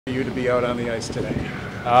You to be out on the ice today?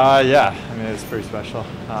 Yeah, I mean, it was pretty special.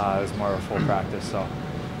 It was more of a full practice, so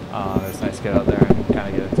it was nice to get out there and kind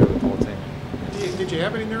of get into it with the whole team. Did you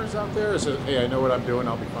have any nerves out there? Or is it, hey, I know what I'm doing,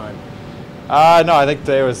 I'll be fine? No, I think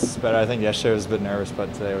today was better. I think yesterday was a bit nervous,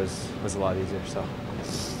 but today was a lot easier. So.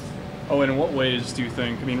 Oh, and in what ways do you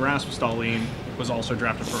think? I mean, Rasmus Dahlin was also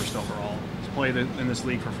drafted first overall. He's played in this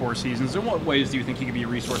league for 4 seasons. In what ways do you think he could be a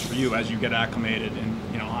resource for you as you get acclimated and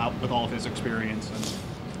out with all of his experience?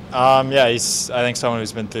 Yeah, he's I think someone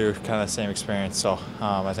who's been through kind of the same experience. So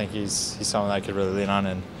I think he's someone that I could really lean on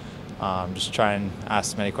and just try and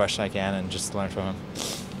ask as many questions I can and just learn from him.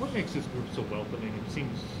 What makes this group so welcoming? It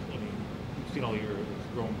seems, I mean, you've seen all year,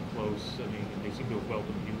 it's grown close. I mean, they seem to have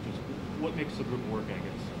welcomed you. Just what makes the group work, I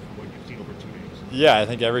guess, from what you've seen over 2 days? Yeah, I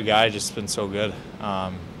think every guy just been so good,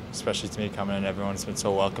 especially to me coming in. Everyone's been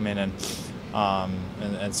so welcoming and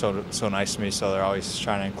so nice to me. So they're always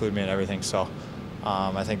trying to include me in everything. So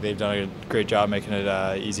I think they've done a great job making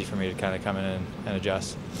it easy for me to kind of come in and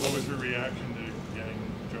adjust. What was your reaction to getting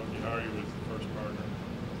Jokiharju as the first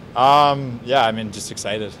partner? Yeah, I mean, just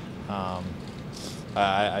excited.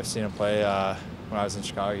 I've seen him play when I was in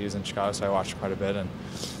Chicago. He was in Chicago, so I watched quite a bit, and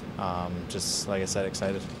just like I said,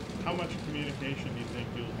 excited. How much communication do you think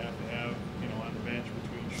you'll have to have, on the bench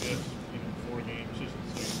between shifts, 4 games, just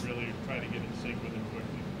so you really try to get in sync with him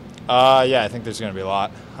quickly? Yeah, I think there's going to be a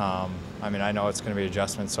lot. I mean, I know it's going to be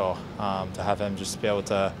adjustment, so to have him just be able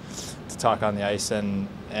to talk on the ice and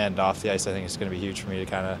off the ice, I think it's going to be huge for me to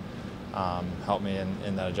kind of help me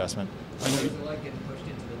in that adjustment. What was it like getting pushed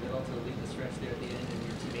into the middle to lead the stretch there at the end and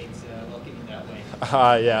your teammates welcoming you that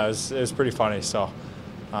way? Yeah, it was pretty funny, so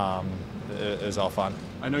it was all fun.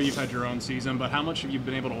 I know you've had your own season, but how much have you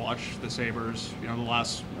been able to watch the Sabres, the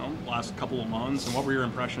last couple of months, and what were your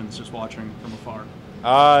impressions just watching from afar?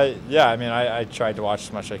 Yeah, I mean, I tried to watch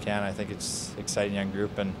as much as I can. I think it's an exciting young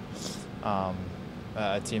group and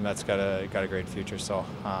a team that's got a great future. So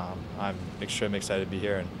I'm extremely excited to be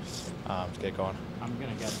here and to get going. I'm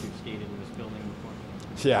going to guess you've skated in this building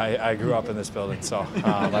before. Yeah, I grew up in this building, so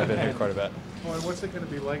I've been here quite a bit. Oh, and what's it going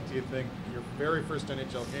to be like, do you think? Your very first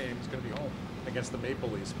NHL game is going to be home against the Maple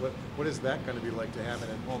Leafs. What is that going to be like to have it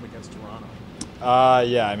at home against Toronto?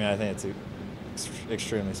 Yeah, I mean, I think it's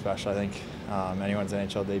extremely special. I think anyone's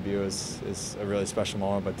NHL debut is a really special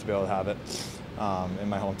moment, but to be able to have it in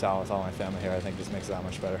my hometown with all my family here, I think just makes it that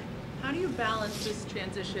much better. How do you balance this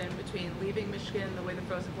transition between leaving Michigan, the way the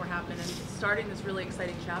Frozen Four happened, and starting this really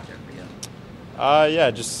exciting chapter for you?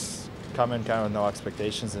 Yeah, just come in kind of with no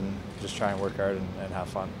expectations and just try and work hard and have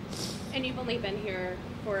fun. And you've only been here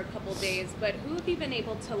for a couple days, but who have you been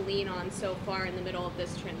able to lean on so far in the middle of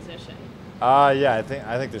this transition? Yeah, I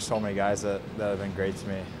think there's so many guys that have been great to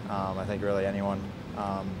me. I think really anyone.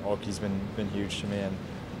 Oki's been huge to me and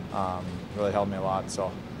really helped me a lot.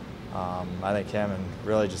 So I think him and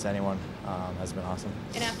really just anyone has been awesome.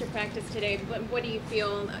 And after practice today, what do you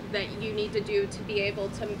feel that you need to do to be able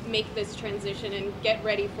to make this transition and get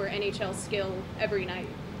ready for NHL skill every night?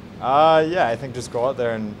 Yeah, I think just go out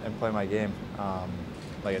there and play my game.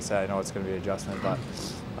 Like I said, I know it's going to be an adjustment, but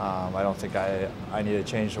I don't think I need to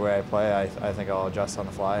change the way I play. I think I'll adjust on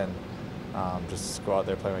the fly and just go out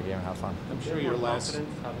there, play my game, and have fun. I'm sure your last.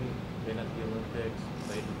 Confidence, having been at the Olympics,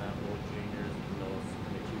 played in that World Juniors, those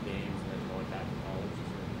 2 games, and then going back to college,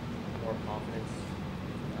 is there more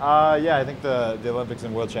confidence? Yeah, I think the Olympics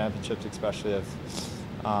and World Championships especially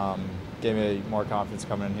have gave me more confidence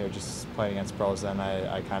coming in here, just playing against pros. Then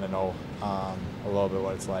I kind of know a little bit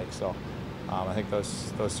what it's like. So I think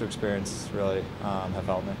those 2 experiences really have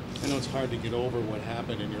helped me. I know it's hard to get over what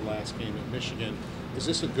happened in your last game at Michigan. Is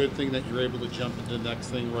this a good thing that you're able to jump into the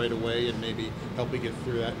next thing right away and maybe help you get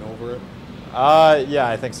through that and over it? Yeah,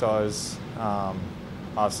 I think so. It was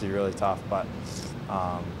obviously really tough, but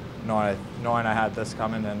knowing I had this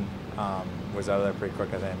coming and was out of there pretty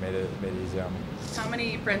quick, I think it made it easier on me. How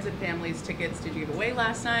many friends and families tickets did you give away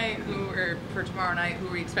last night? For tomorrow night? Who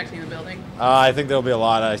were you expecting in the building? I think there'll be a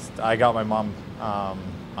lot. I got my mom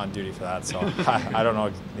on duty for that, so I don't know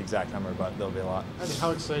the exact number, but there'll be a lot. I mean,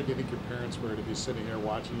 how excited do you think your parents were to be sitting here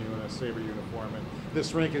watching you in a Sabre uniform? And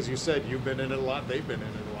this rink, as you said, you've been in it a lot. They've been in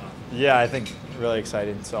it a lot. Yeah, I think really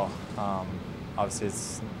exciting. So obviously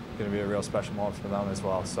it's going to be a real special moment for them as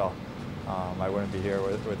well. So I wouldn't be here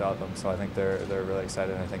without them. So I think they're really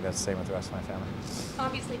excited, and I think that's the same with the rest of my family.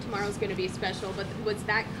 Obviously tomorrow's going to be special, but was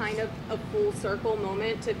that kind of a full circle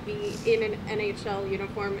moment to be in an NHL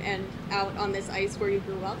uniform and out on this ice where you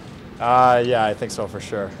grew up? Yeah, I think so for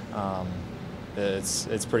sure.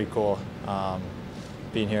 It's pretty cool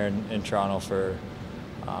being here in Toronto for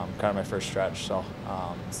kind of my first stretch. So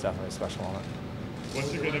it's definitely a special moment.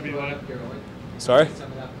 What's it going to be like? Sorry?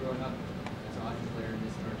 Some of that growing up as a hockey player in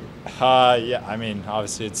this market? Yeah, I mean,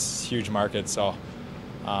 obviously it's a huge market, so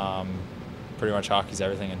pretty much hockey's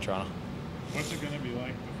everything in Toronto. What's it going to be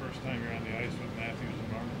like the first time you're on the ice with Matthews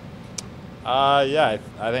and Martin? Yeah,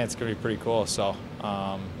 I think it's going to be pretty cool. So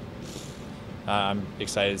I'm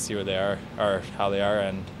excited to see what they are or how they are,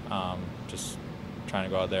 and just trying to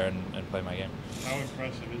go out there and play my game. How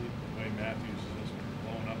impressive is it the way Matthews has just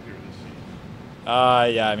blown up here this season?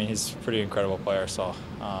 Yeah, I mean, he's a pretty incredible player. So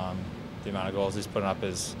the amount of goals he's putting up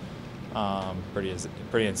is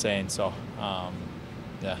pretty insane. So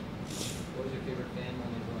yeah. What was your favorite fan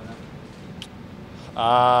moment growing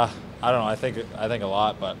up? I don't know. I think a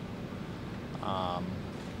lot, but I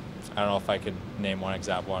don't know if I could name one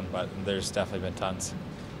exact one, but there's definitely been tons.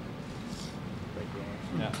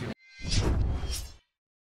 Yeah.